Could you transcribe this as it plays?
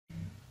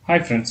Hi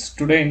friends,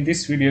 today in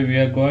this video we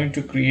are going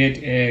to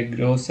create a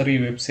grocery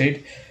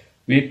website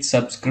with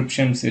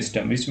subscription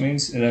system, which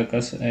means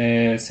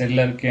a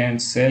seller can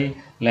sell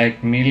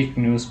like milk,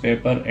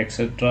 newspaper,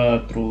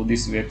 etc. through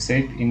this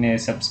website in a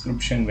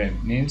subscription way.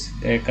 Means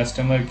a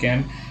customer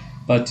can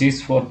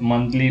purchase for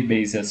monthly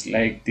basis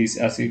like this.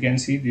 As you can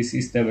see, this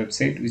is the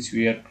website which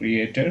we are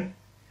created,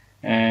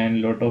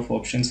 and lot of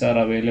options are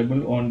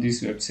available on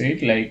this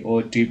website like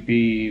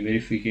OTP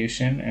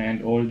verification,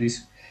 and all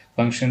these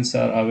functions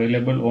are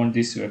available on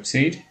this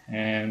website.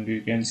 And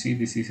you can see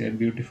this is a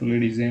beautifully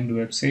designed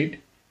website,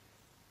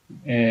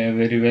 a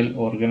very well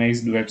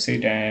organized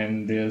website,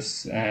 and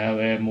this have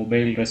a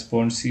mobile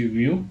responsive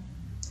view.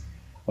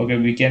 Okay,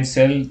 we can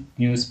sell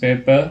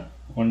newspaper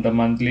on the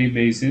monthly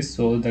basis,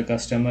 so the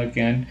customer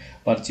can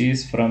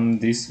purchase from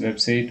this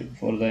website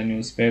for the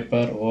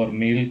newspaper or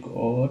milk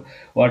or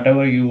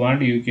whatever you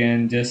want. You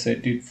can just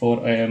set it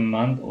for a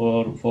month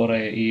or for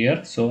a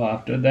year, so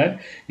after that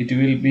it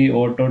will be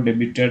auto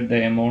debited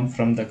the amount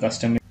from the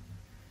customer.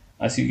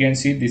 As you can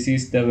see, this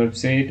is the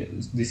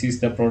website, this is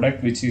the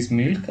product which is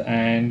milk,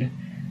 and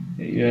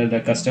here the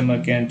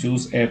customer can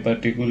choose a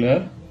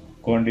particular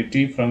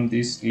quantity from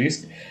this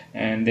list,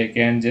 and they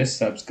can just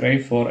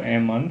subscribe for a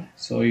month,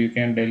 so you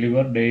can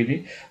deliver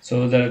daily.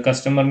 So the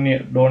customer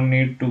don't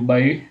need to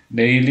buy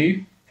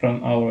daily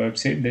from our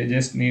website, they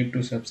just need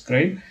to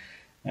subscribe,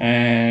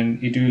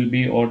 and it will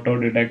be auto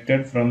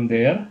deducted from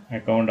their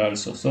account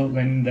also. So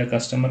when the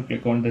customer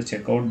click on the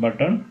checkout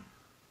button,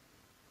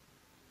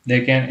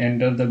 they can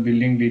enter the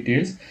billing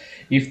details.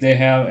 If they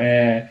have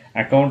a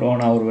account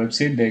on our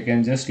website, they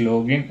can just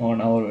log in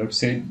on our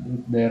website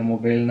with their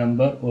mobile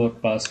number or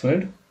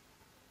password.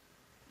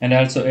 And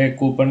also a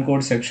coupon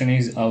code section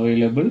is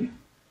available,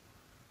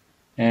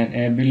 and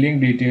a billing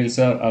details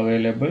are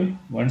available.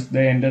 Once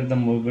they enter the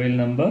mobile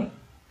number,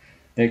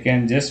 they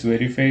can just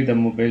verify the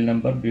mobile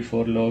number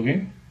before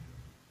login.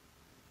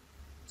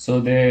 So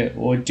the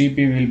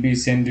OTP will be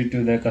sent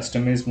to the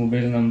customer's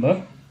mobile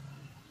number.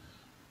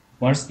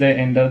 Once they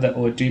enter the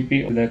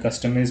OTP to the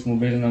customer's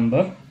mobile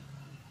number,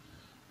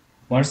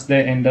 once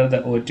they enter the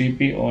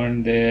OTP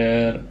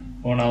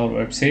on our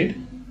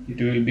website, it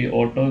will be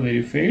auto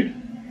verified.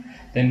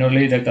 Then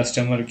only the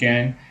customer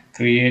can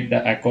create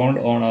the account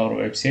on our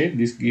website.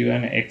 This give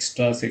an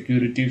extra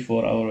security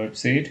for our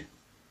website.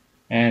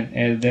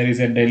 And there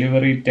is a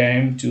delivery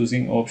time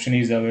choosing option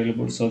is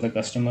available, so the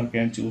customer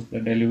can choose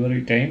the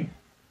delivery time,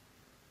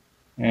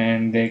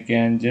 and they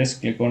can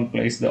just click on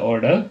place the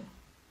order.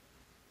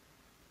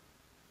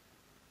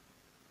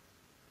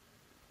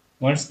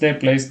 Once they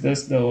place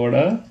the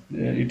order,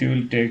 it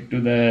will take to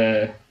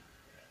the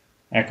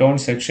account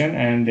section,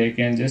 and they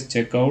can just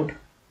check out.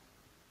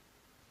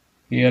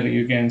 Here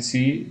you can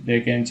see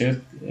they can just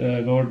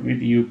go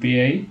with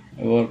UPI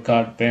or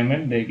card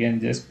payment. They can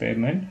just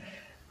payment,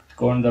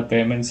 go on the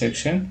payment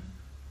section,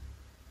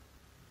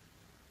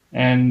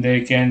 and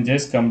they can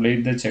just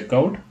complete the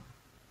checkout.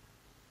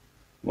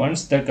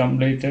 Once they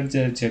completed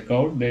the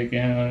checkout, they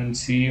can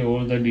see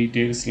all the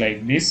details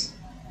like this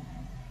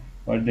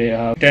what they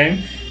have. Time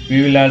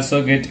we will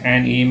also get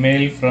an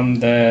email from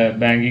the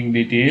banking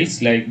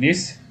details like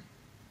this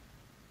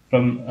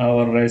from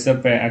our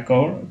Razorpay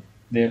account.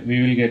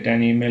 We will get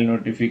an email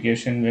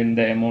notification when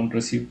the amount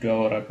received to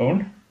our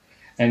account,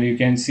 and you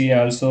can see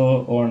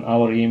also on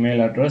our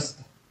email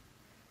address,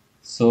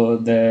 so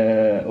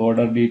the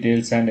order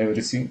details and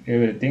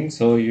everything.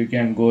 So you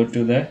can go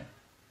to the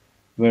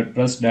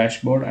WordPress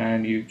dashboard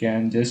and you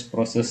can just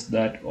process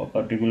that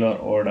particular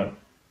order.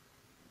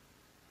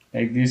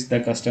 Like this, the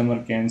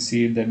customer can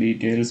see the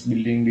details,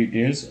 billing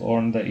details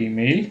on the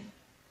email.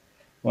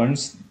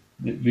 Once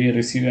we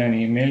receive an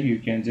email, you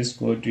can just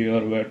go to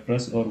your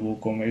WordPress or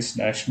WooCommerce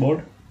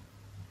dashboard,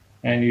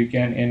 and you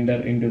can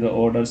enter into the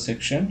order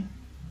section,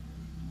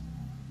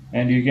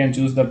 and you can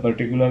choose the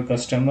particular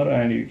customer,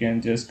 and you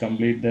can just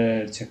complete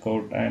the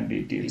checkout and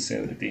details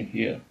everything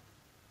here.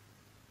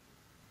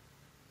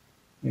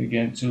 You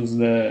can choose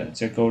the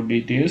checkout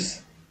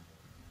details.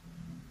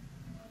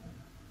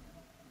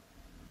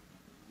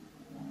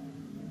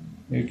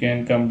 You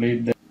can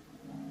complete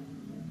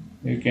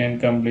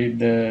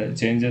the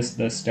changes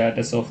the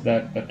status of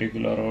that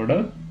particular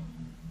order,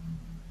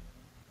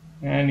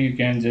 and you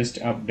can just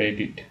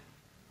update it.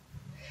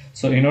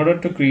 So in order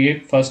to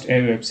create first a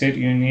website,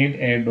 you need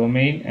a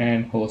domain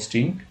and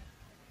hosting.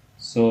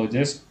 So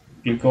just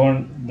click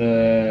on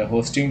the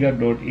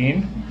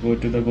hostinger.in, go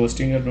to the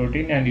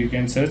hostinger.in, and you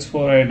can search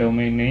for a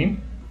domain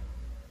name,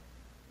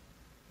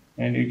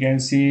 and you can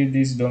see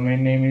this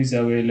domain name is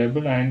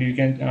available, and you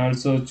can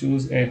also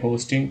choose a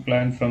hosting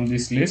plan from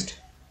this list,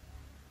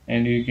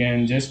 and you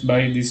can just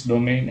buy this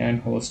domain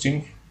and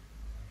hosting,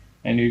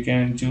 and you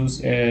can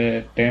choose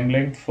a time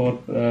length for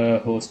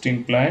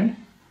hosting plan.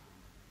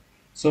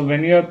 So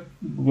when you are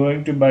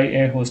going to buy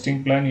a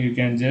hosting plan, you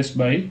can just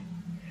buy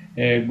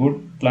a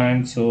good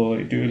plan, so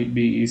it will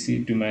be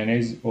easy to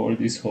manage all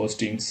these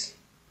hostings.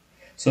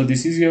 So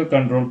this is your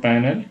control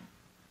panel.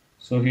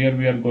 So here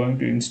we are going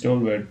to install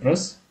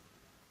WordPress.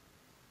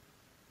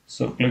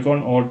 So click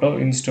on auto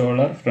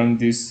installer from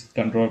this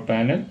control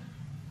panel.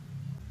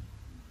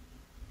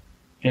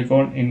 Click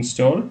on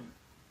install.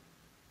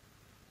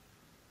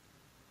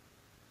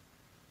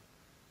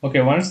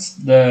 Okay, once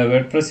the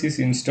WordPress is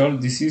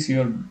installed, this is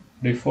your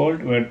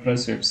default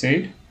WordPress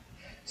website.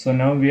 So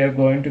now we are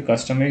going to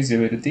customize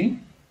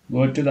everything.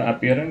 Go to the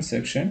appearance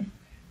section,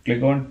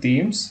 click on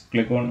themes,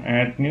 click on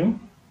add new,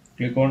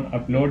 click on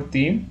upload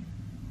theme,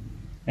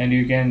 and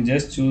you can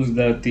just choose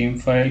the theme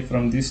file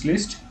from this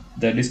list.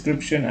 The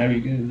description, I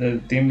will give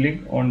the theme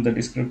link on the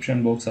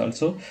description box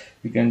also.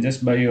 You can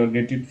just buy or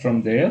get it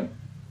from there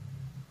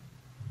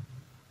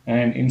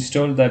and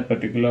install that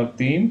particular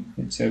theme.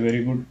 It's a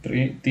very good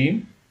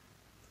theme.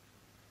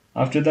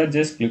 After that,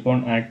 just click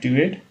on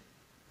activate,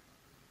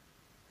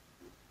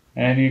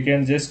 and you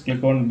can just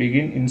click on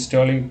begin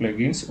installing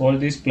plugins. All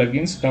these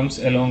plugins comes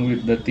along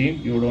with the theme.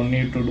 You don't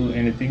need to do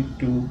anything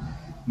to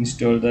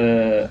install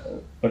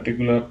the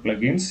particular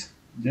plugins.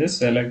 Just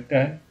select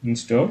and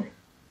install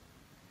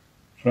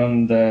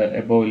from the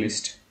above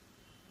list.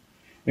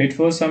 Wait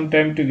for some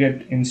time to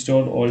get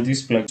installed all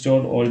these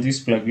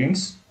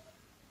plugins.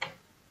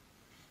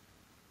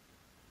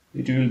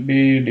 It will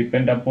be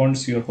depend upon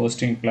your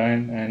hosting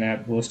plan and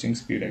app hosting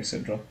speed,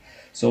 etc.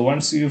 So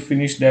once you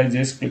finish that,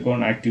 just click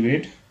on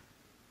activate.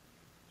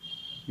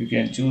 You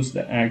can choose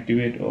the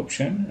activate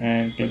option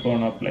and click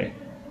on apply.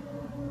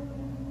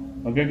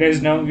 Okay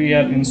guys, now we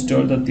have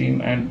installed the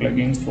theme and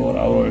plugins for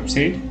our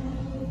website.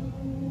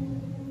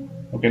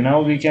 Okay,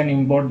 now we can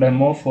import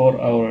demo for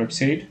our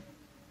website.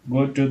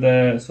 Go to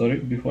the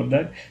before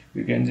that,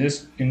 you can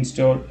just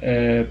install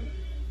the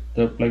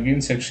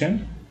plugin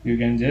section. You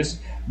can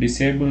just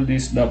disable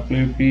this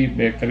WP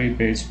bakery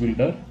page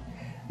builder.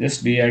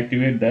 Just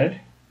deactivate that.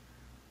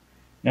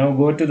 Now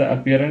go to the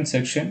appearance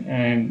section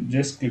and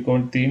just click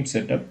on theme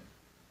setup.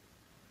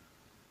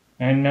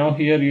 And now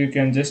here you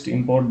can just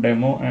import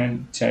demo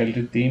and child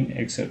theme,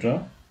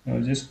 etc.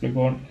 Now just click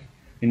on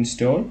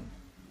install,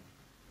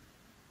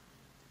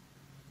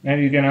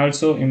 and you can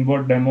also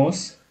import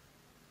demos.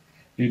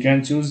 You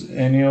can choose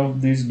any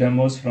of these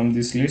demos from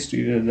this list.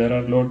 There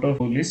are a lot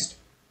of lists.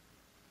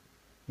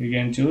 You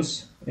can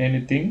choose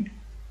anything,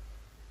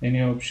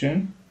 any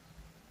option.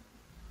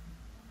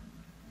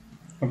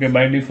 Okay,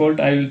 by default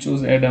I will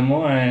choose a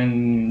demo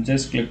and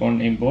just click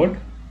on import.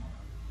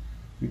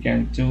 You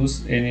can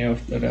choose any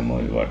of the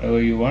demo,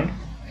 whatever you want,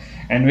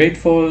 and wait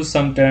for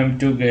some time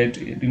to get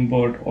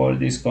import all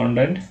this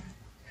content.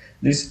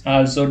 This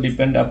also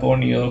depend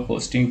upon your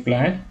hosting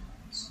plan.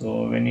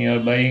 So when you are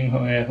buying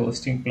a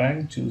hosting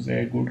plan, choose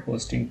a good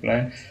hosting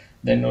plan,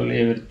 then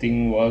only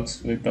everything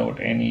works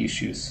without any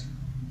issues.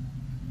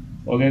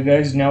 Okay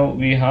guys, now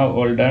we have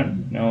all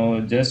done. Now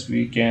just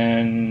we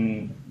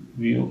can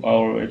view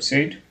our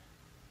website.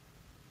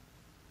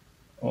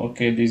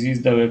 Okay, this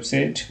is the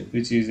website,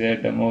 which is a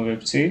demo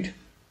website.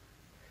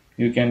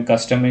 You can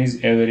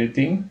customize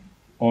everything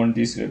on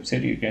this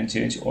website. You can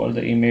change all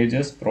the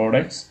images,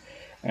 products,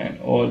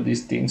 and all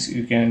these things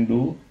you can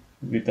do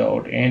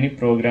without any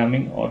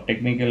programming or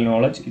technical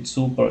knowledge. It's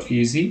super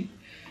easy.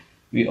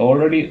 We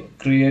already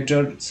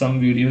created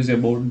some videos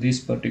about this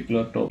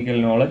particular topic.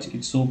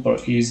 It's super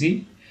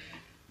easy.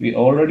 We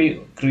already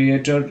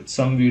created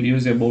some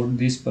videos about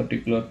this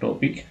particular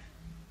topic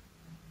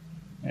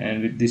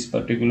and with this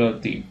particular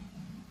theme.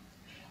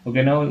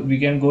 Okay, now we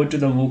can go to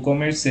the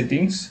WooCommerce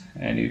settings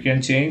and you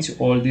can change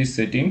all these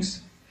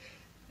settings,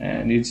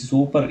 and it's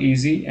super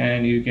easy.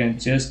 And you can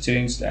just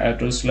change the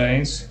address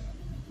lines,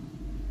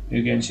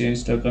 you can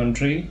change the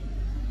country,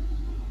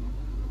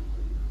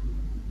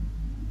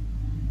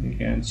 you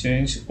can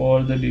change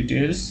all the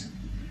details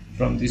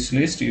from this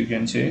list. You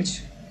can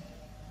change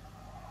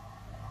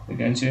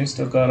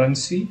the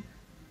currency,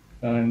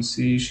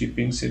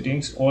 shipping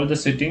settings. All the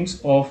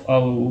settings of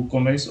our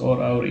WooCommerce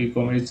or our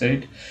e-commerce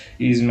site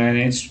is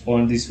managed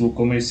on this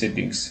WooCommerce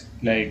settings,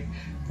 like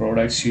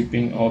product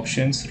shipping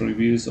options,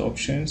 reviews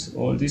options.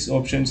 All these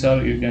options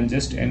are, you can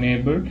just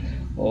enable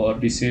or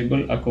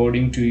disable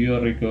according to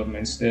your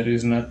requirements. There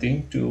is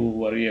nothing to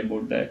worry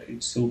about that.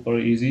 It's super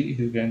easy.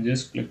 You can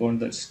just click on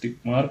that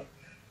tick mark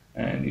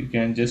and you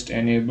can just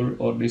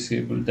enable or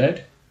disable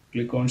that.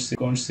 Click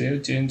on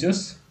save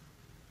changes.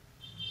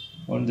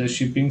 On the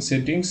shipping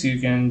settings, you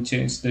can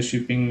change the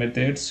shipping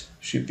methods,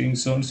 shipping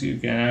zones. You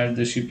can add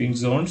the shipping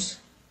zones.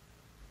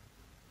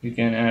 You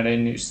can add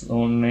any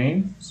zone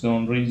name,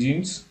 zone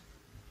regions.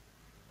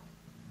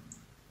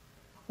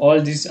 All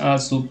these are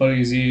super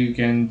easy. You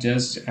can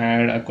just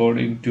add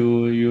according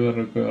to your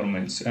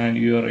requirements and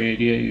your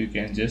area. You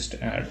can just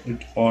add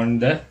it on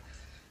the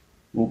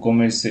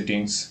WooCommerce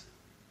settings,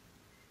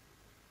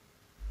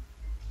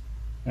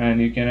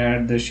 and you can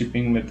add the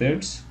shipping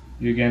methods.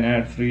 You can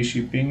add free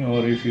shipping,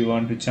 or if you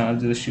want to charge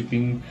the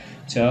shipping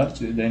charge,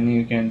 then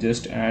you can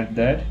just add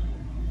that.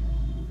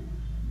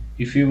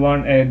 If you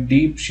want a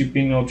deep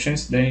shipping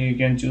options, then you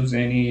can choose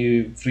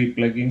any free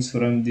plugins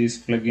from this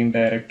plugin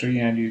directory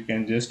and you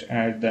can just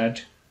add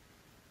that,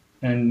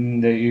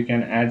 and you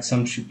can add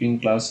some shipping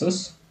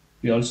classes.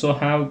 We also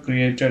have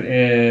created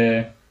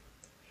a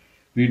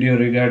video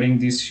regarding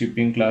this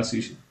shipping class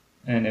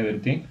and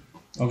everything.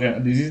 Okay,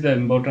 this is the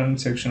important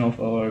section of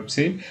our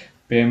website,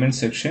 payment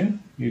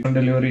section.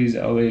 Delivery is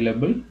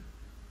available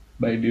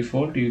by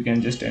default, you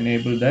can just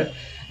enable that,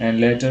 and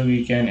later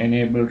we can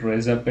enable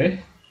razor pay.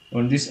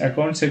 On this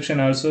account section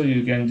also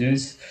you can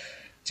just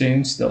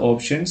change the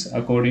options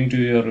according to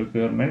your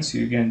requirements.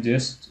 You can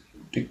just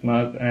tick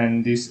mark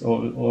and these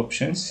all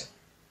options,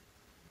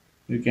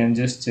 you can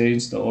just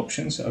change the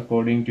options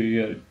according to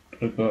your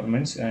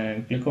requirements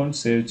and click on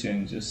save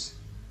changes.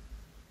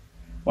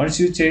 Once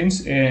you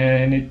change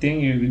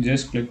anything, you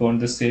just click on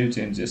the save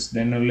changes,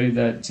 then only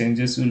the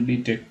changes will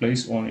be take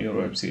place on your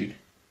website.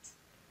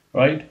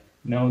 Right,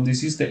 now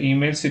this is the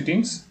email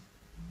settings.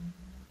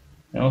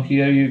 Now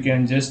here you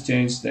can just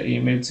change the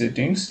email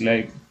settings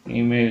like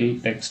email,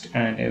 text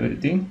and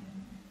everything.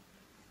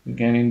 You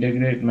can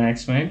integrate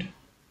maximize,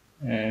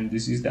 and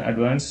this is the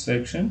advanced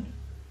section.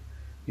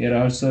 Here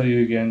also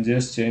you can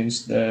just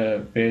change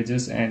the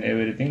pages and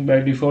everything.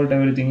 By default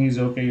everything is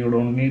okay, you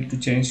don't need to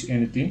change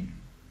anything.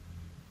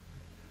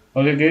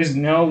 Okay guys,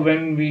 now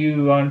when we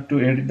want to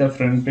edit the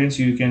front page,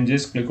 you can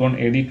just click on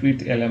edit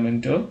with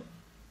Elementor,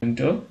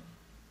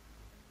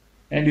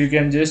 and you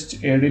can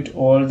just edit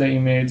all the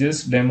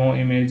images, demo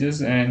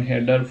images and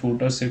header,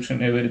 footer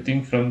section,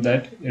 everything from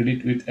that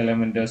edit with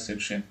Elementor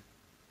section.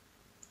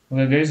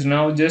 Okay guys,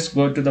 now just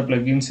go to the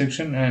plugin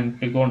section and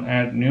click on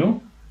add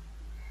new.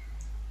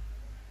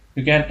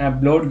 You can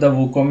upload the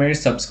WooCommerce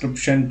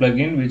subscription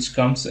plugin which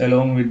comes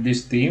along with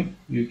this theme.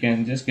 You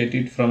can just get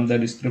it from the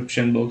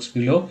description box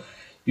below.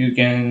 You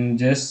can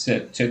just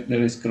check the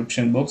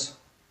description box.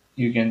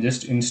 You can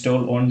just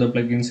install on the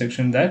plugin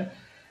section that,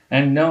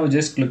 and now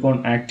just click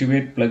on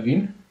activate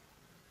plugin.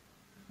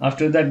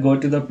 After that, go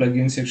to the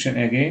plugin section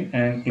again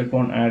and click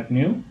on add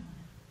new,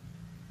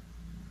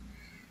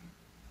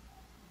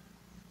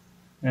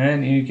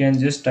 and you can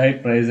just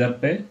type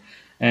RazorPay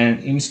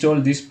and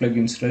install these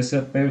plugins,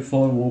 RazorPay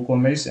for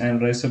WooCommerce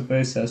and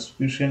RazorPay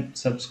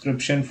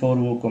subscription for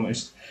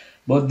WooCommerce.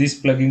 Both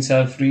these plugins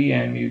are free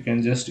and you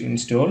can just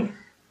install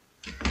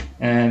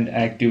and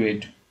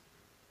activate.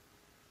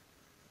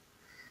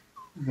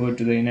 Go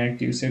to the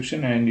inactive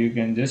section and you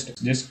can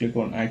just click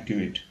on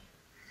activate.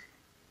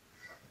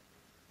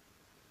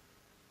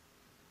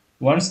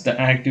 Once the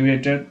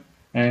activated,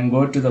 and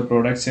go to the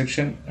product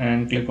section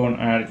and click on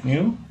add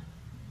new.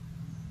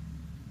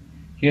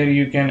 Here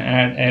you can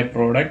add a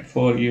product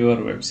for your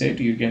website.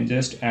 You can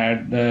just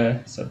add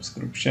the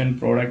subscription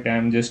product. I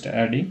am just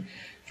adding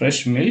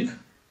fresh milk,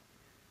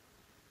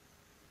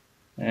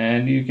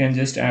 and you can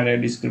just add a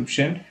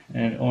description,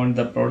 and on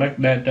the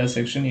product data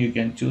section you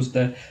can choose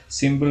the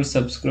simple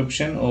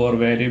subscription or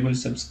variable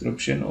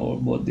subscription, or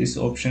both these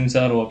options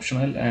are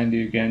optional and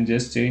you can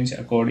just change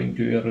according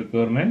to your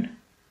requirement.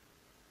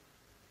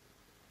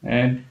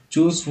 And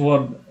choose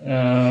for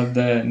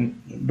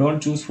don't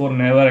choose for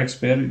never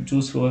expire,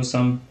 choose for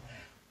some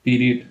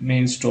period,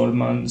 means 12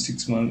 months,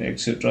 6 months,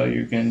 etc.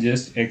 You can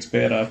just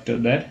expire after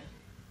that,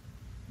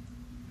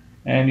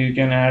 and you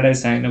can add a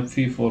sign up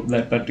fee for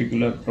that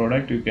particular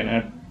product. You can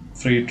add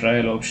free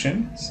trial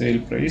option, sale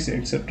price,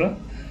 etc.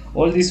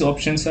 All these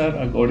options are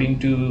according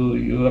to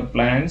your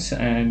plans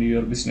and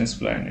your business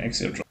plan,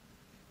 etc.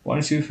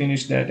 Once you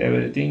finish that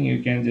everything,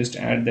 you can just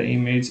add the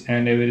image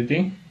and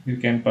everything. You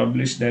can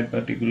publish that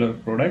particular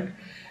product,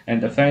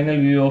 and the final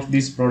view of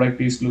this product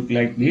is look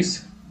like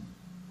this.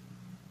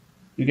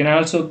 You can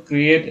also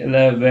create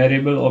the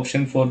variable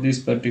option for this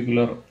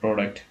particular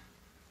product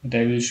that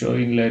I will show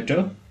in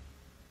later.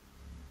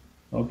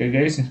 Okay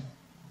guys,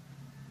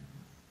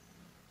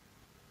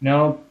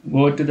 now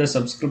go to the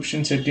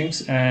subscription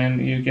settings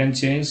and you can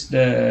change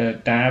the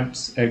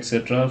tabs,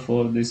 etc.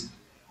 for these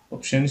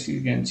options.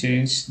 You can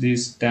change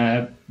these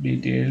tab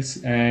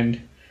details and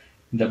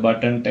the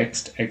button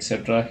text,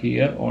 etc.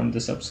 here on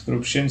the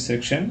subscription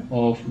section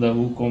of the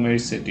WooCommerce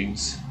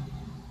settings.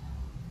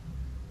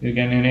 You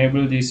can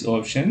enable these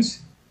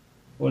options.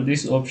 All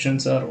these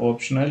options are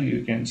optional,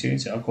 you can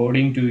change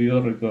according to your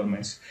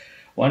requirements.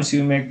 Once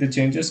you make the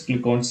changes,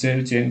 click on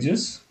save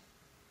changes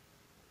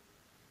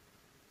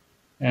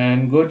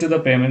and go to the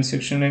payment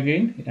section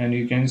again, and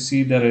you can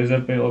see the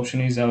RazorPay option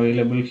is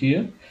available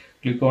here.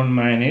 Click on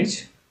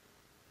manage,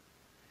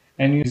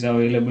 and it is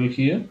available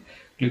here.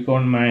 Click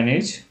on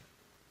manage,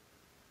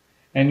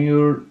 and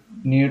you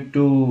need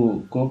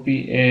to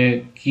copy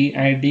a key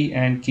ID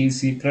and key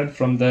secret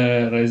from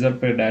the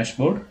RazorPay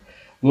dashboard.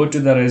 Go to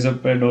the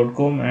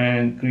razorpay.com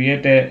and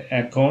create an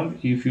account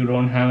if you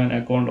don't have an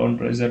account on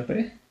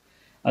RazorPay.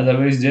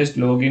 Otherwise, just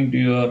log into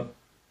your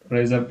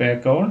RazorPay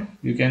account.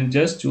 You can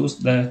just choose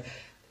the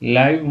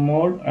live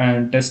mode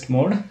and test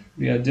mode.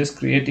 We are just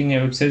creating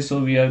a website,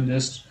 so we are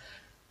just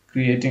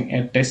creating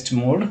a test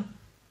mode.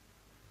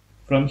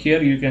 From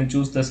here you can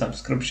choose the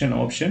subscription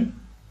option.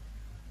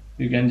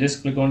 You can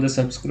just click on the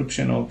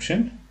subscription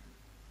option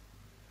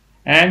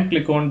and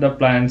click on the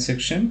plan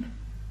section.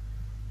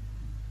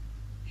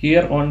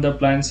 Here on the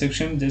plan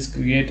section, just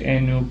create a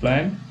new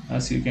plan.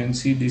 As you can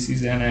see, this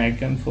is an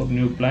icon for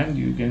new plan.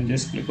 You can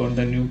just click on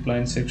the new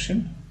plan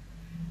section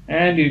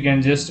and you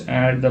can just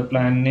add the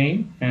plan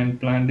name and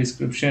plan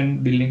description,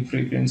 billing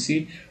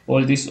frequency.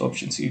 All these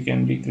options you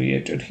can be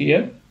created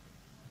here.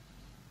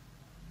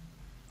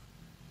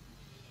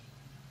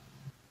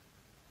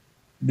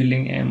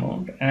 Billing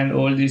amount and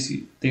all these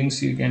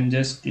things you can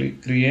just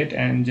click create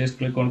and just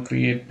click on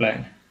create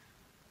plan.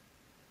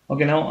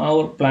 Okay, now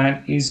our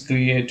plan is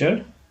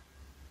created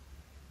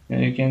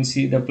and you can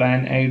see the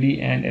plan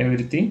ID and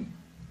everything,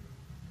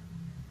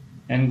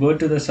 and go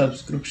to the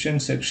subscription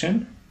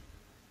section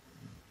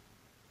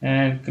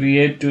and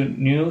create to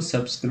new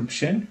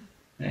subscription,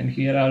 and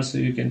here also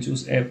you can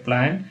choose a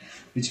plan,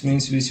 which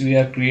means which we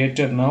are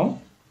created now.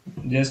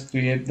 Just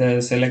create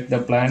the select the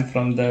plan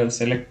from the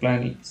select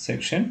plan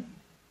section,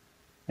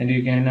 and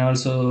you can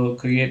also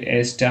create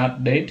a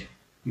start date.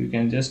 You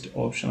can just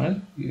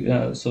optional,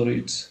 sorry,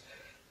 it's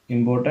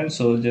important,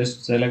 so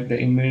just select the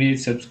immediate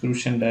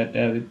subscription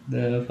data with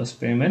the first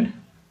payment,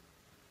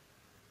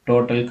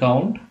 total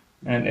count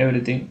and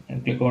everything,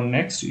 and click on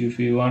next. If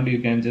you want you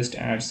can just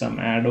add some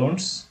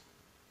add-ons,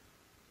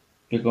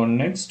 click on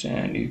next,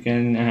 and you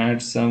can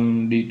add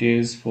some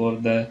details for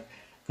the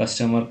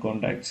customer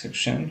contact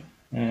section,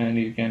 and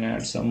you can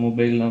add some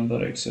mobile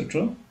number,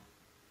 etc.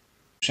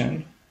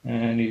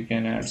 And you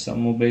can add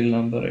some mobile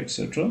number,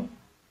 etc.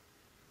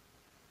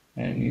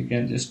 And you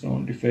can just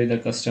notify the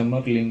customer,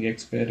 link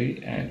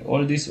expiry, and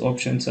all these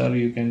options are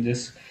you can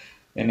just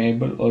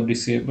enable or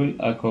disable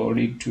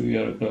according to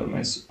your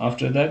requirements.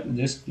 After that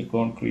just click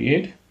on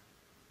create,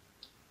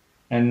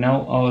 and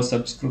now our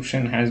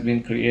subscription has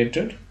been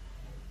created.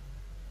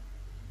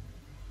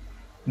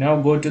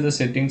 Now go to the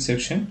settings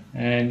section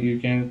and you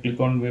can click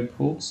on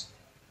webhooks,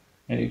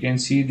 and you can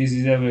see this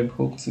is a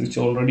webhooks which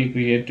already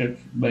created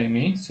by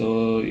me.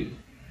 So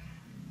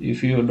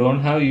if you don't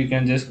have, you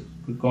can just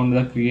click on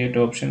the create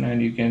option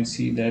and you can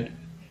see that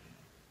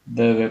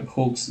the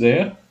webhooks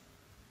there,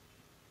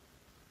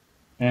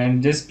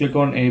 and just click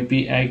on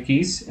API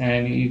keys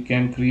and you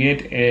can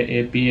create a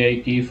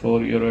API key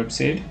for your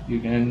website. You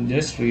can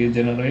just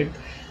regenerate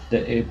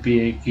the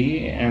API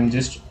key, and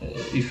just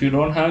if you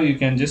don't have you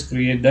can just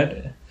create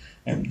that.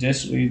 I'm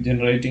just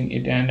regenerating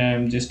it, and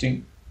I'm just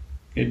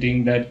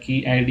getting that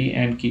key ID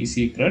and key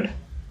secret.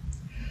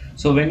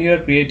 So when you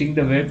are creating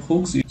the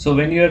webhooks,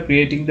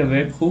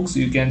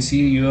 you can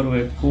see your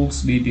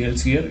webhooks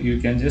details here. You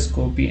can just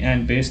copy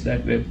and paste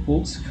that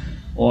webhooks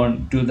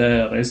on to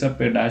the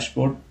Razorpay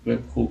dashboard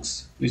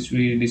webhooks which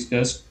we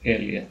discussed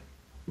earlier.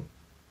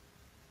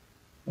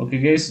 Okay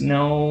guys,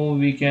 now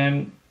we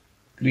can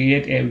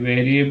create a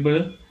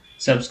variable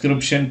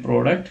subscription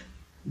product.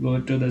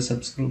 Go to the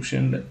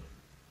subscription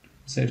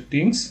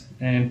settings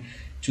and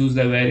choose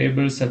the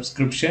variable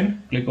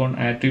subscription, click on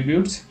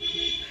attributes,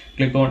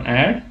 click on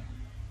add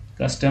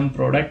custom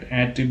product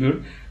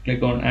attribute,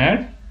 click on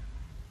add.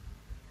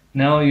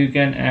 Now you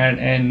can add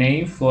a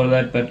name for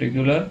that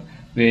particular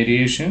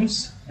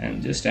variations.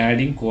 I'm just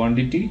adding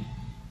quantity.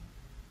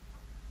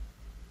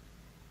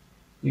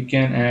 You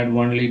can add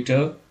 1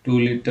 liter, 2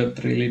 liter,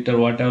 3 liter,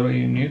 whatever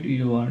you need,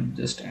 you want,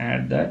 just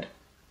add that.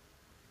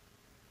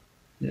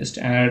 Just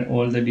add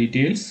all the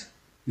details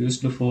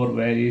used for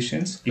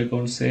variations. Click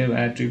on save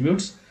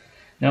attributes.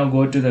 Now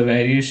go to the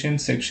variation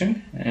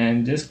section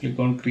and just click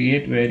on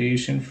create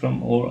variation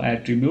from all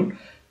attribute.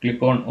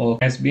 Click on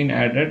OK. Has been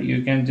added.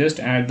 You can just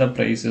add the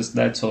prices,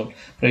 that's all.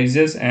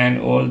 Prices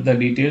and all the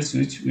details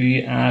which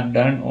we are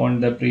done on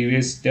the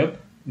previous step,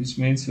 which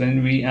means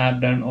when we are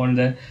done on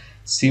the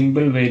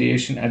symbol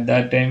variation, at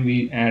that time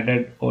we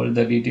added all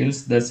the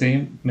details. The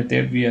same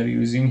method we are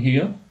using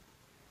here.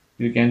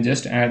 You can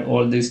just add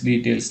all these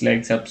details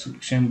like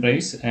subscription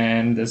price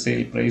and the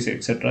sale price,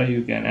 etc.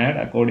 You can add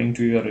according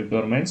to your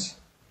requirements.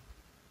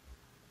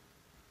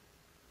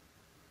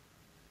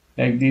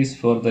 Like this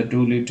for the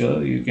 2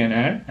 liter you can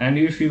add, and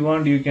if you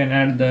want you can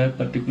add the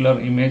particular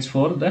image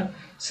for the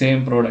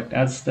same product.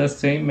 As the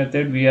same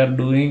method we are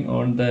doing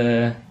on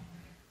the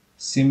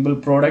symbol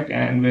product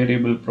and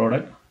variable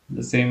product,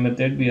 the same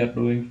method we are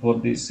doing for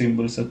the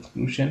symbol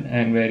subscription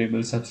and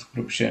variable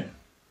subscription.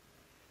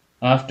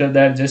 After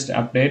that just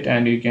update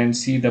and you can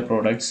see the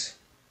products.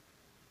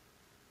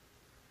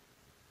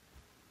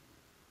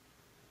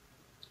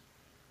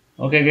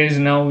 Okay guys,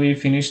 now we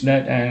finished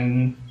that,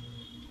 and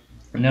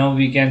now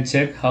we can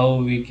check how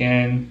we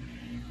can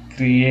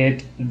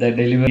create the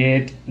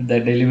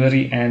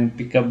delivery and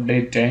pickup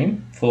date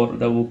time for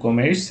the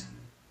WooCommerce.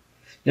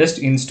 Just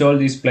install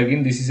this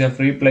plugin. This is a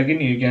free plugin.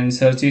 You can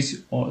search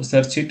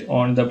it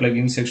on the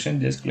plugin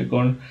section. Just click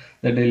on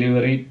the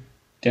delivery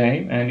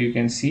time and you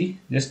can see,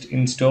 just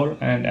install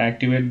and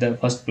activate the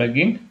first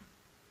plugin.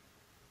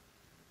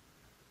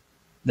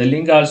 The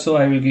link also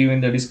I will give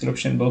in the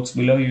description box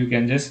below. You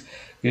can just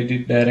get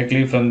it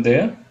directly from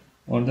there.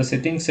 On the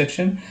settings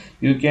section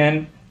you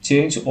can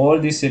change all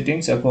these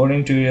settings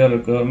according to your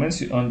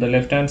requirements. On the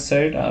left hand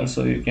side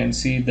also you can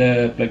see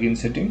the plugin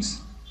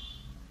settings.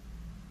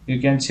 You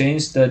can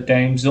change the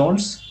time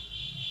zones.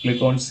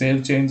 Click on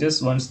save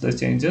changes. Once the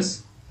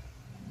changes,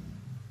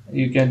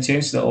 you can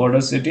change the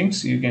order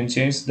settings. You can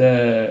change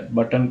the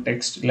button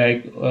text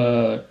like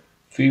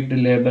field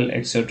label,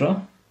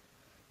 etc.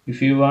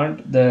 If you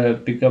want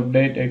the pickup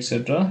date,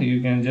 etc.,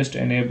 you can just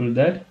enable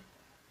that.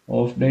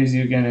 Off days,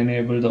 you can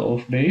enable the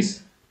off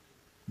days.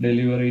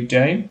 Delivery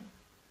time,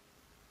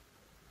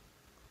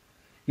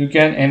 you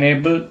can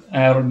enable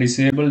or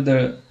disable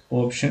the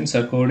options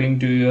according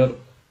to your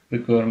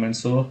requirement.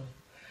 So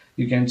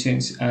you can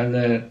change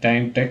the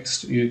time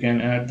text, you can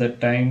add the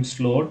time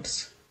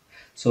slots.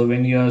 So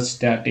when you are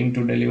starting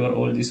to deliver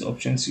all these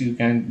options, you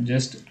can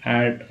just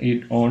add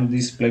it on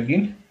this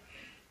plugin,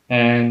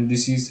 and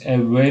this is a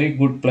very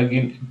good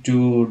plugin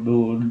to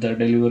do the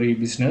delivery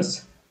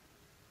business,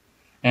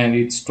 and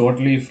it's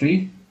totally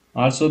free.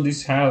 Also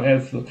this have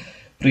a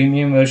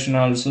premium version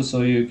also,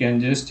 so you can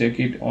just check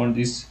it on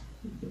this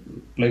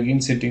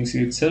plugin settings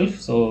itself,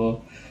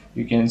 so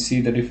you can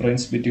see the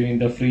difference between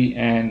the free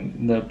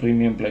and the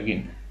premium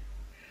plugin.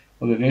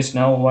 Okay guys,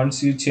 now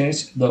once you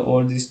change the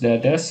all these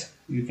datas,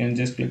 you can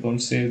just click on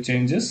save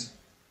changes.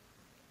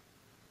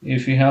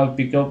 If you have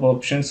pickup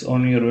options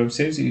on your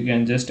websites, you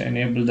can just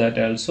enable that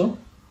also.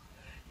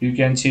 You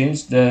can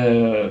change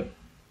the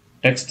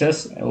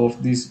textures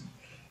of this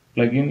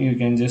plugin, you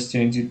can just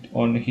change it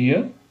on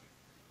here.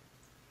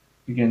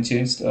 You can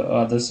change the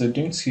other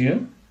settings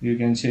here, you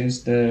can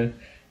change the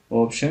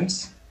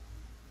options.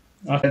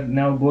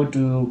 Now go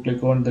to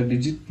click on the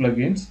digit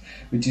plugins,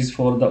 which is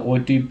for the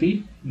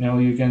OTP. Now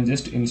you can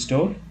just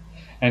install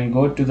and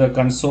go to the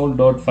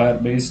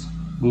console.firebase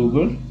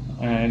Google,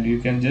 and you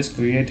can just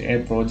create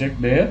a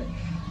project there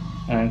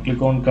and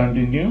click on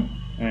continue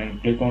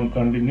and click on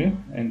continue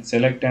and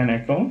select an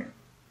account.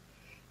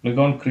 Click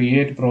on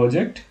create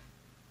project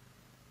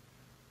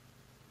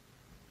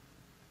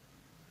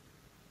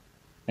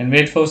and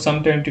wait for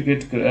some time to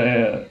get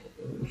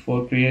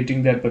for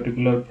creating that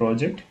particular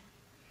project.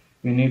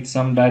 We need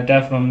some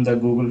data from the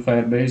Google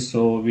Firebase,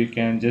 so we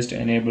can just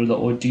enable the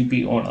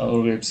OTP on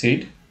our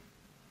website.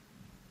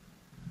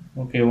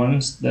 Okay,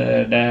 once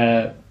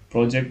the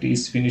project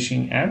is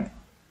finishing app,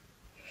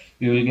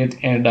 you will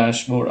get a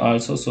dashboard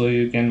also, so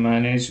you can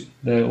manage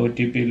the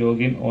OTP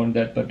login on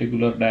that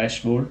particular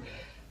dashboard.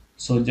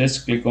 So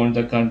just click on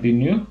the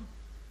continue,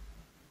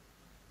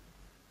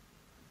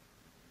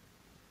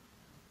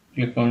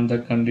 click on the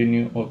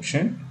continue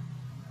option,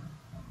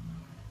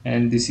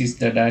 and this is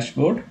the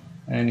dashboard,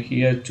 and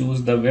here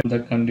choose the web, the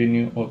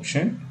continue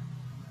option,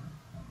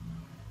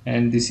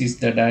 and this is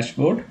the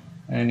dashboard,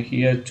 and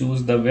here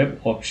choose the web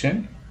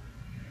option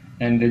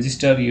and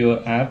register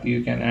your app.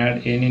 You can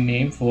add any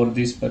name for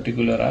this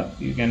particular app,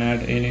 you can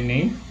add any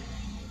name,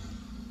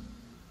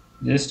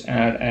 just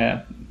add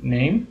a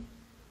name,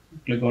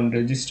 click on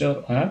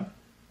register app,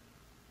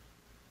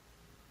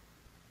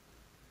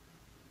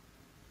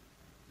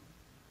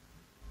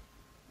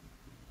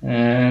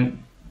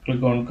 and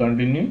click on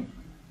continue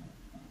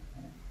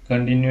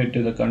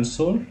to the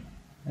console,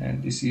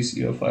 and this is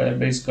your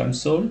Firebase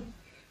console.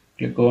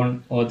 Click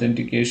on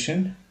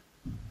authentication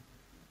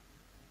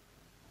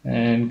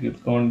and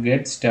click on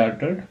get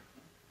started.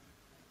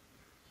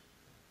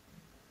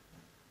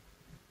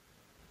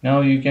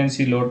 Now you can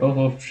see lot of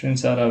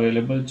options are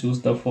available.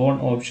 Choose the phone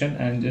option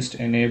and just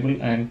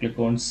enable and click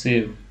on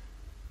save.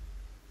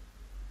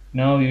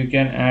 Now you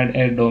can add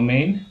a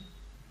domain.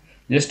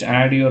 Just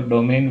add your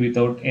domain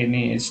without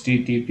any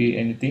HTTP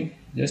anything.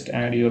 Just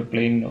add your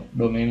plain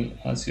domain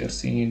as you are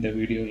seeing in the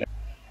video.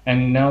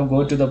 And now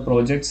go to the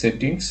project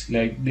settings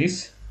like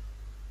this.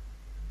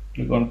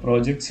 Click on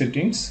project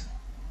settings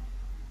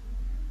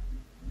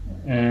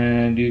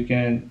and you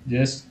can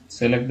just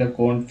select the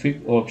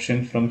config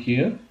option from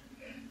here.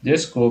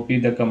 Just copy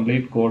the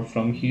complete code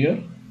from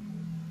here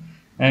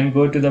and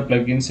go to the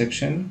plugin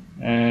section,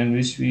 and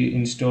which we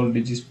installed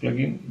Digis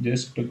plugin.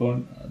 Just click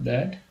on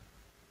that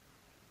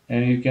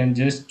and you can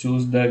just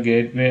choose the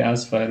gateway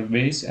as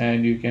Firebase,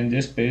 and you can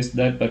just paste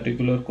that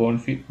particular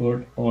config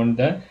code on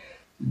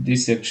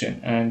this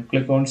section and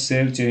click on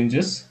save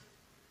changes.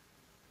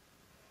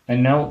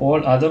 And now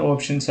all other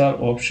options are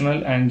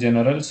optional and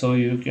general, so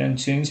you can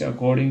change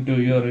according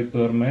to your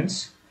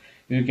requirements.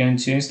 You can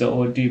change the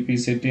OTP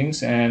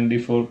settings and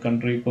default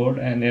country code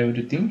and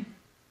everything.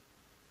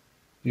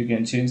 You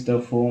can change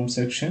the form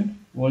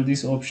section. All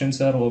these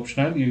options are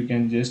optional, you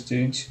can just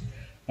change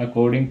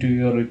according to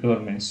your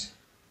requirements.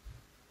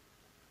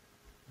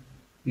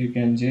 You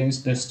can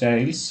change the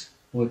styles,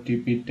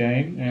 OTP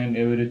time and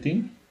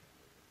everything.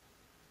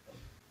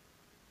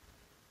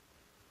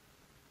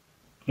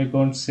 Click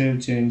on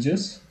save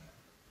changes.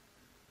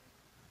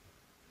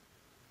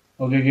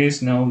 Okay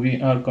guys, now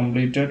we are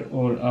completed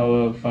all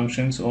our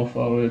functions of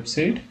our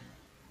website,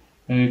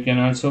 and you can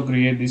also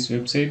create this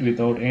website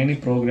without any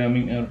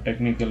programming or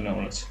technical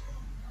knowledge.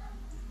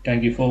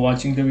 Thank you for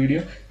watching the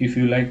video. If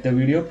you like the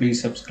video,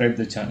 please subscribe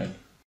the channel.